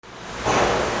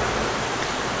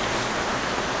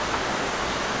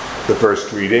The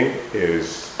first reading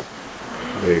is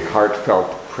the heartfelt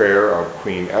prayer of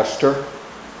Queen Esther,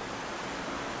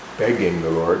 begging the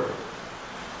Lord.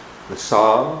 The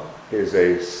psalm is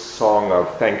a song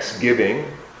of thanksgiving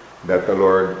that the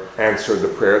Lord answered the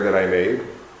prayer that I made.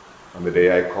 On the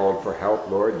day I called for help,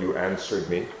 Lord, you answered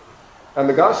me. And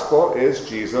the gospel is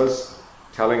Jesus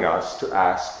telling us to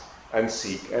ask and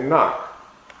seek and knock.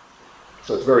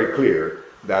 So it's very clear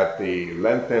that the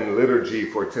Lenten liturgy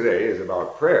for today is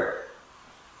about prayer.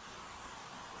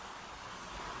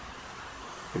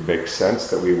 It makes sense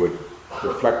that we would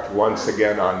reflect once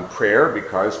again on prayer,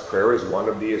 because prayer is one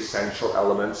of the essential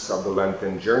elements of the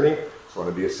Lenten journey. It's one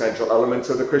of the essential elements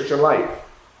of the Christian life.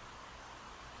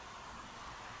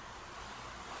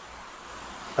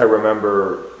 I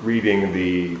remember reading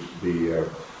the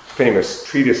famous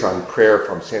treatise on prayer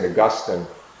from St. Augustine,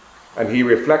 and he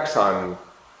reflects on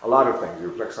a lot of things. He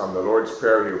reflects on the Lord's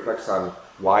Prayer, he reflects on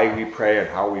why we pray and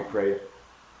how we pray.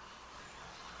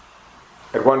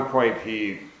 At one point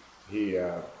he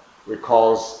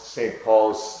recalls St.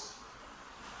 Paul's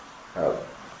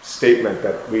statement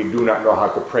that we do not know how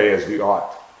to pray as we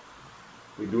ought.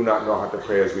 We do not know how to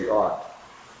pray as we ought.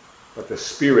 But the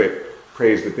Spirit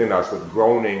prays within us with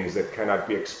groanings that cannot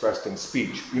be expressed in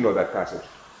speech. You know that passage.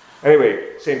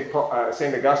 Anyway, St.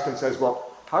 Augustine says, well,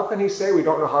 how can he say we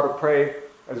don't know how to pray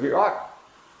as we ought?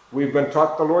 We've been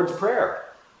taught the Lord's Prayer.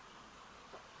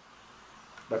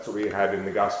 That's what we had in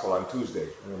the Gospel on Tuesday.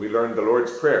 And we learned the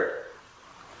Lord's Prayer.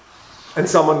 And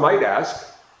someone might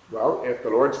ask, well, if the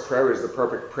Lord's Prayer is the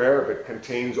perfect prayer, if it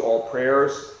contains all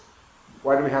prayers,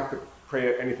 why do we have to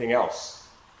pray anything else?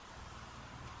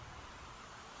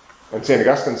 And St.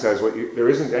 Augustine says, there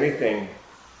isn't anything,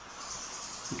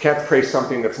 you can't pray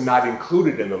something that's not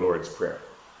included in the Lord's Prayer.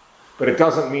 But it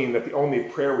doesn't mean that the only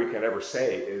prayer we can ever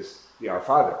say is the Our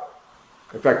Father.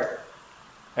 In fact,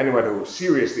 anyone who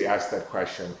seriously asks that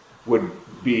question would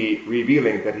be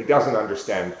revealing that he doesn't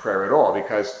understand prayer at all,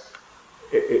 because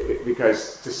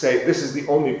to say this is the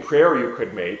only prayer you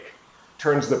could make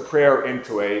turns the prayer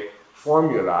into a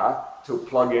formula to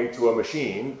plug into a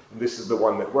machine, and this is the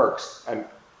one that works. And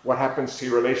what happens to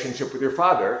your relationship with your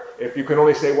father if you can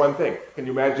only say one thing? Can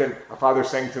you imagine a father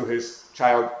saying to his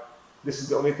child, this is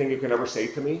the only thing you can ever say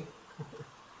to me?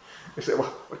 You say,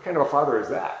 well, what kind of a father is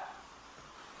that?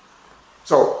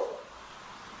 So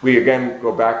we again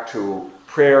go back to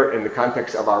prayer in the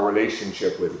context of our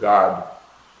relationship with God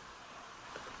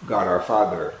our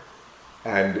Father.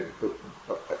 And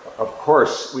of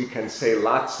course, we can say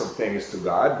lots of things to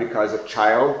God, because a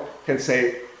child can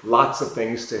say lots of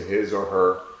things to his or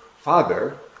her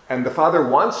father, and the father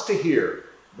wants to hear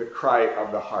the cry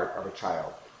of the heart of a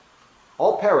child.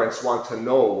 All parents want to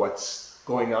know what's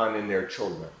going on in their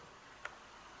children.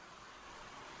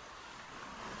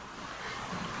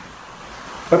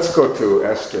 Let's go to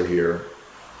Esther here.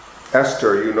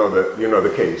 Esther, you know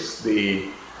the case.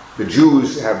 The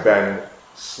Jews have been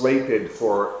slated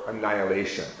for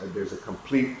annihilation. There's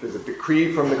a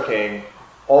decree from the king.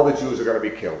 All the Jews are going to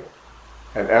be killed.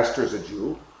 And Esther's a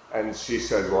Jew, and she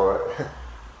says, well,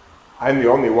 I'm the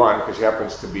only one, because she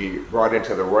happens to be brought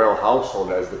into the royal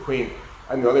household as the queen.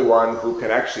 I'm the only one who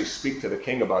can actually speak to the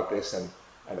king about this and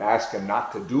ask him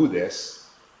not to do this.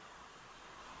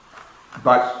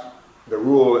 But the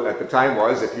rule at the time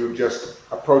was, if you just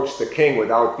approached the king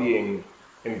without being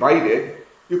invited,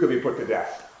 you could be put to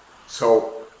death.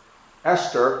 So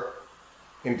Esther,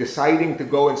 in deciding to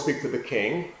go and speak to the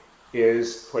king,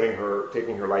 is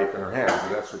taking her life in her hands.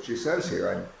 And that's what she says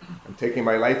here. I'm taking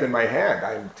my life in my hand.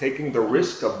 I'm taking the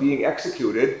risk of being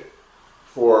executed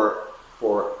for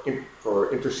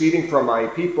interceding for my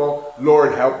people.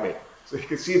 Lord, help me. So you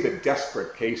can see the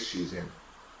desperate case she's in,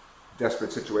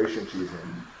 desperate situation she's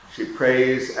in. She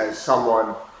prays as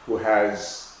someone who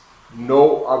has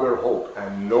no other hope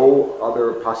and no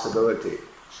other possibility.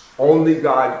 Only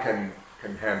God can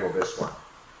handle this one.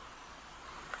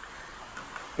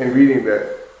 In reading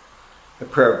the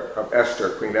prayer of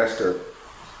Esther, Queen Esther,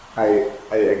 I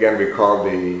again recall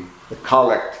the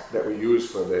collect that we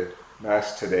use for the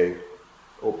Mass today,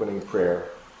 opening prayer.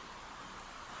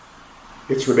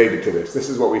 It's related to this. This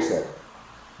is what we said.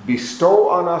 Bestow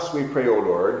on us, we pray, O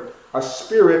Lord, a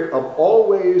spirit of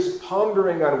always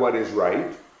pondering on what is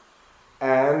right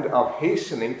and of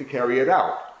hastening to carry it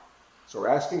out. So we're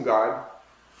asking God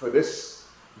for this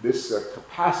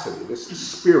capacity, this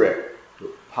spirit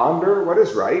to ponder what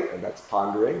is right, and that's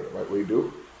pondering what we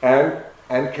do, and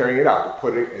carrying it out,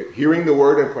 hearing the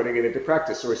word and putting it into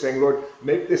practice. So we're saying, Lord,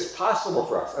 make this possible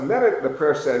for us. And then the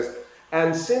prayer says,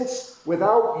 and since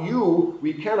without you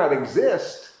we cannot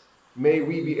exist, may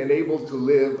we be enabled to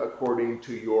live according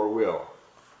to your will.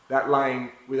 that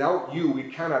line, without you we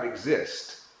cannot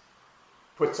exist,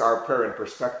 puts our prayer in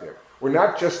perspective. We're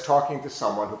not just talking to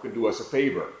someone who can do us a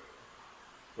favor.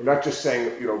 We're not just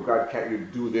saying, God, can't you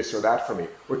do this or that for me?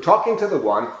 We're talking to the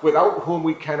one without whom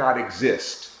we cannot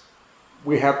exist.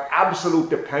 We have absolute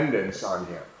dependence on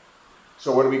him.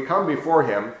 So when we come before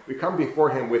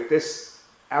him with this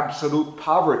absolute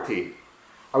poverty.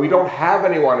 We don't have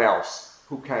anyone else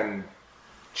who can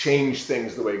change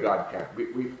things the way God can.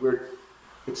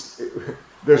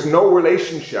 There's no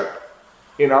relationship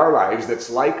in our lives that's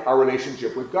like our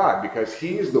relationship with God, because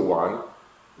he is the one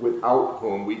without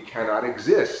whom we cannot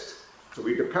exist. So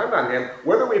we depend on him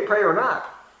whether we pray or not.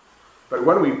 But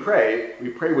when we pray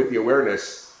with the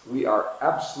awareness we are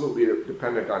absolutely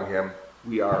dependent on him.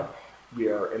 We are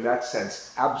in that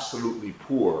sense absolutely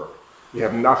poor. We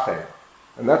have nothing.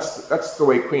 And that's the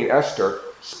way Queen Esther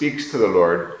speaks to the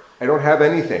Lord. I don't have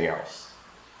anything else.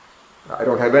 I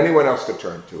don't have anyone else to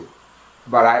turn to.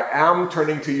 But I am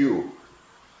turning to you.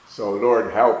 So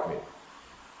Lord, help me.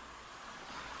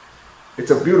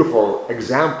 It's a beautiful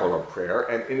example of prayer,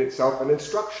 and in itself an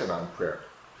instruction on prayer.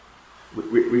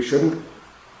 We shouldn't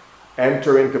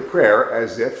enter into prayer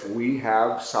as if we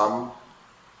have something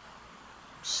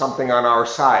on our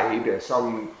side,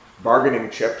 some bargaining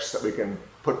chips that we can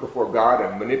put before God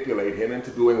and manipulate him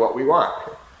into doing what we want.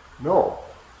 No,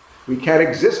 we can't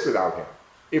exist without him.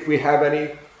 If we have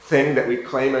anything that we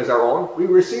claim as our own, we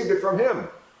received it from him.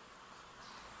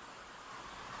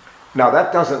 Now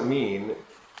that doesn't mean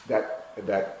that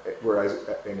we're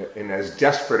in as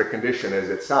desperate a condition as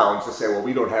it sounds to say, well,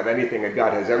 we don't have anything and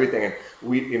God has everything, and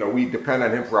we depend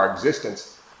on him for our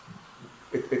existence.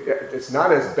 It's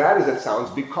not as bad as it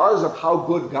sounds because of how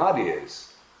good God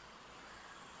is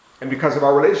and because of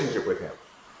our relationship with him.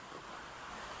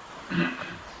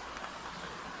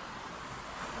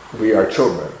 We are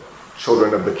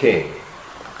children of the King.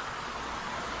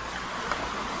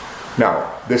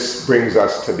 Now, this brings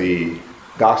us to the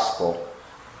gospel,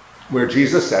 where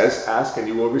Jesus says, ask and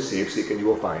you will receive, seek and you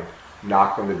will find,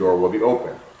 knock and the door will be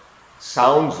open.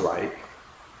 Sounds like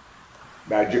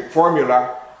magic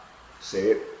formula.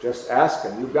 Say it, just ask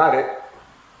and you've got it.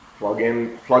 Plug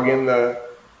in the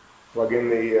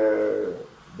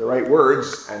right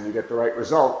words and you get the right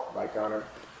result, like on a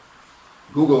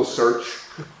Google search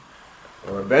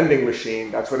or a vending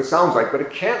machine. That's what it sounds like, but it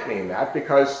can't mean that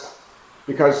because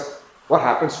what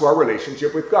happens to our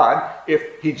relationship with God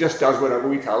if he just does whatever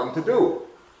we tell him to do?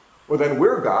 Well, then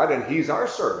we're God and he's our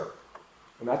servant.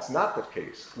 And that's not the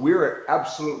case. We're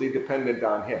absolutely dependent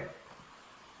on him.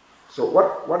 So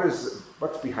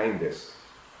what's behind this?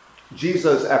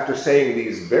 Jesus, after saying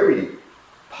these very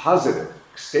positive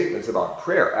statements about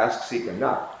prayer, ask, seek, and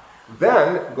knock,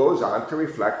 then goes on to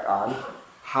reflect on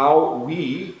how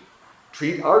we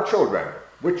treat our children.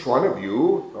 Which one of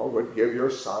you would give your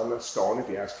son a stone if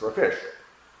he asked for a fish?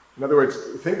 In other words,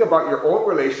 think about your own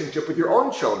relationship with your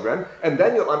own children, and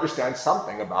then you'll understand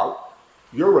something about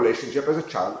your relationship as a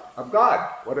child of God,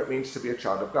 what it means to be a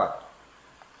child of God.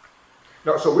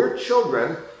 Now, so we're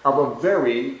children of a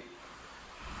very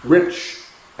rich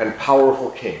and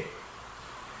powerful king.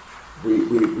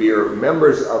 We are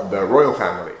members of the royal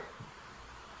family.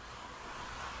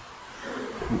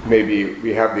 Maybe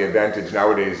we have the advantage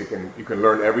nowadays you can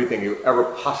learn everything you ever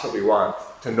possibly want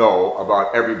to know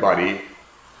about everybody,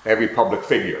 every public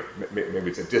figure.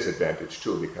 Maybe it's a disadvantage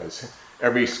too, because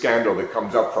every scandal that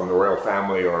comes up from the royal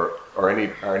family or any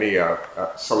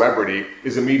celebrity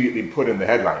is immediately put in the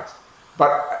headlines.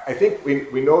 But I think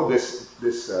we know this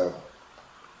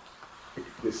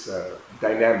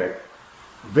dynamic.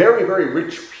 Very, very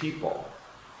rich people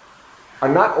are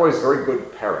not always very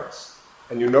good parents.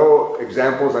 And you know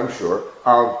examples, I'm sure,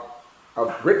 of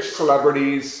rich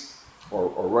celebrities or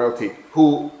royalty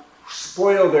who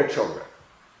spoil their children.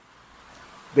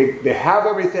 They have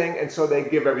everything, and so they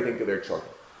give everything to their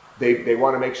children. They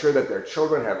want to make sure that their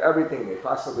children have everything they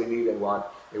possibly need and want.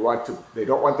 They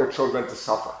don't want their children to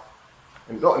suffer.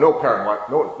 And no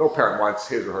parent wants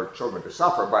his or her children to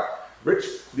suffer, but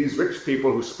these rich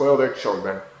people who spoil their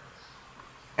children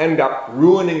end up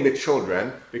ruining the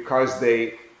children because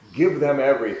they give them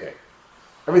everything.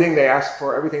 Everything they ask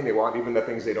for, everything they want, even the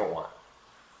things they don't want.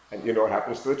 And you know what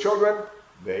happens to the children?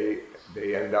 They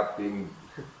end up being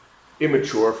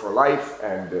immature for life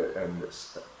and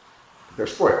they're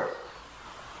spoiled.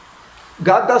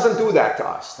 God doesn't do that to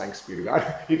us, thanks be to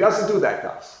God. He doesn't do that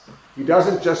to us. He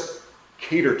doesn't just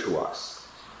cater to us.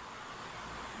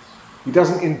 He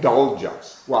doesn't indulge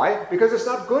us. Why? Because it's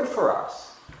not good for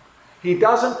us. He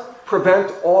doesn't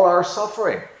prevent all our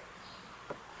suffering.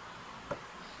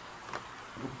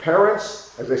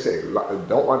 Parents, as I say,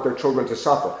 don't want their children to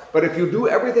suffer. But if you do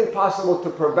everything possible to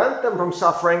prevent them from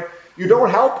suffering, you don't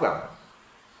help them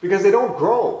because they don't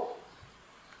grow.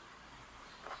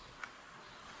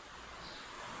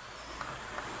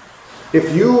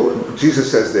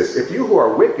 Jesus says this, if you who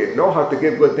are wicked know how to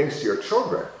give good things to your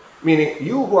children, meaning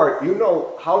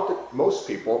most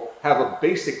people have a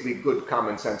basically good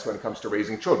common sense when it comes to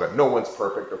raising children. No one's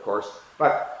perfect, of course,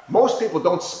 but most people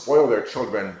don't spoil their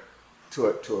children to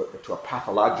a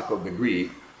pathological degree.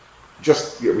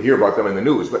 Just you hear about them in the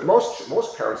news, but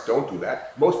most parents don't do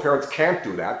that. Most parents can't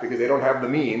do that because they don't have the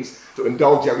means to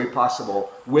indulge every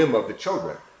possible whim of the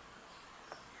children.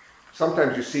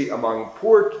 Sometimes you see among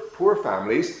poor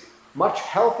families much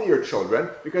healthier children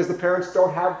because the parents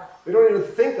don't even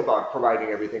think about providing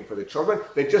everything for the children.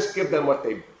 They just give them what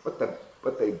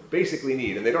they basically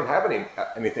need, and they don't have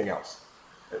anything else.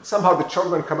 And somehow the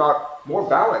children come out more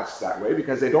balanced that way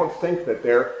because they don't think that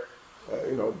they're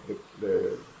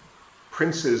the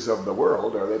princes of the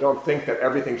world, or they don't think that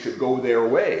everything should go their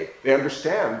way. They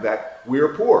understand that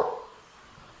we're poor.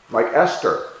 Like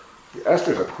Esther.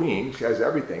 Esther's a queen, she has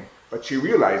everything, but she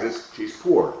realizes she's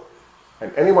poor.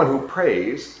 And anyone who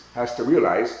prays has to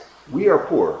realize we are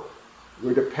poor.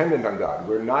 We're dependent on God.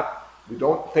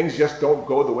 Things just don't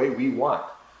go the way we want.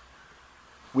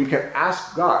 We can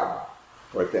ask God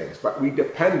for things, but we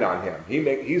depend on Him.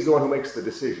 He's the one who makes the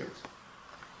decisions.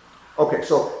 Okay,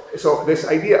 so this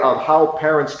idea of how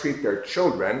parents treat their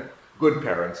children, good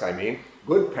parents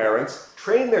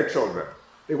train their children.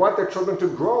 They want their children to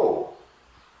grow.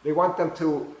 They want them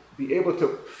to be able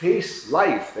to face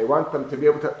life. They want them to be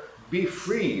able to be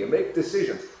free and make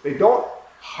decisions. They don't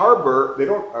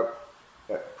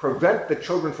prevent the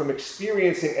children from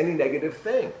experiencing any negative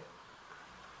thing.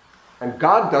 And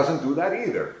God doesn't do that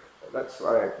either. That's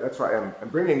why I'm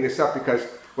bringing this up, because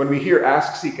when we hear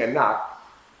ask, seek, and knock,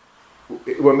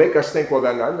 it will make us think, well,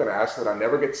 then I'm going to ask that I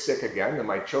never get sick again, and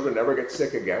my children never get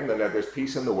sick again, then that there's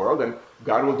peace in the world, and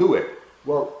God will do it.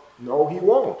 Well, no, He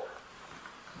won't.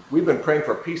 We've been praying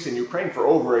for peace in Ukraine for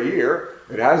over a year.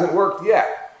 It hasn't worked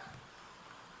yet.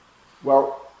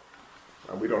 Well,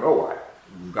 we don't know why.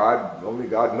 Only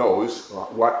God knows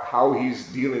how He's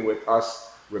dealing with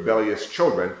us rebellious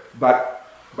children. But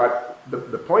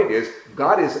the point is,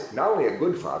 God is not only a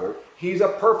good Father, He's a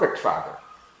perfect Father.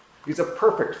 He's a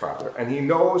perfect Father, and He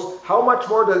knows how much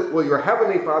more will your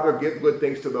Heavenly Father give good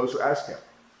things to those who ask Him.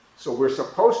 So we're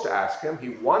supposed to ask Him. He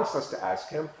wants us to ask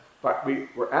Him, but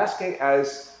we're asking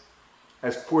as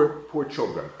poor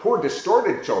children, poor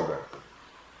distorted children,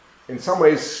 in some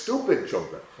ways stupid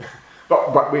children.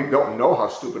 But we don't know how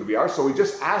stupid we are, so we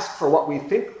just ask for what we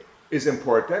think is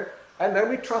important, and then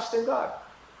we trust in God.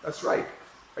 That's right.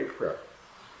 Right prayer.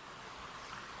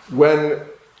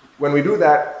 When we do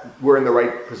that, we're in the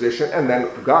right position, and then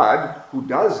God, who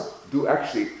does do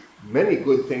actually many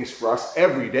good things for us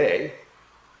every day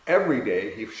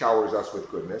He showers us with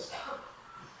goodness.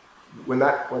 When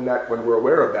we're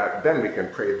aware of that, then we can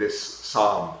pray this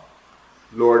psalm.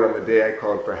 Lord, on the day I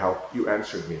called for help, you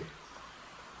answered me.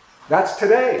 That's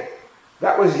today.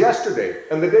 That was yesterday.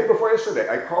 And the day before yesterday,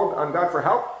 I called on God for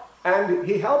help, and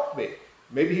He helped me.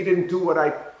 Maybe He didn't do what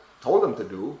I told Him to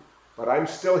do, but I'm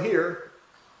still here,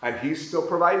 and He's still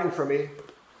providing for me,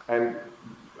 and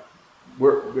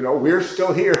we're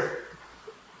still here.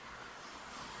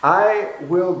 I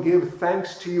will give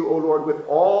thanks to you, O Lord, with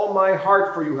all my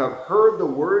heart, for you have heard the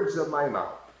words of my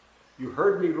mouth. You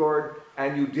heard me, Lord,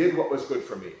 and you did what was good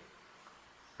for me.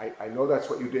 I know that's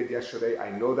what you did yesterday. I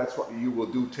know that's what you will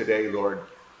do today, Lord.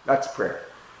 That's prayer.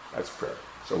 That's prayer.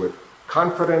 So with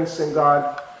confidence in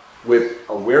God, with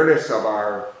awareness of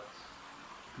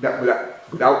that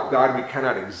without God we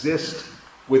cannot exist,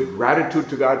 with gratitude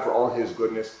to God for all His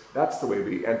goodness, that's the way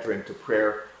we enter into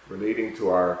prayer, relating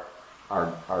to our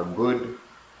good,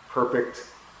 perfect,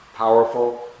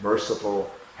 powerful, merciful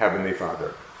Heavenly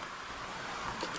Father.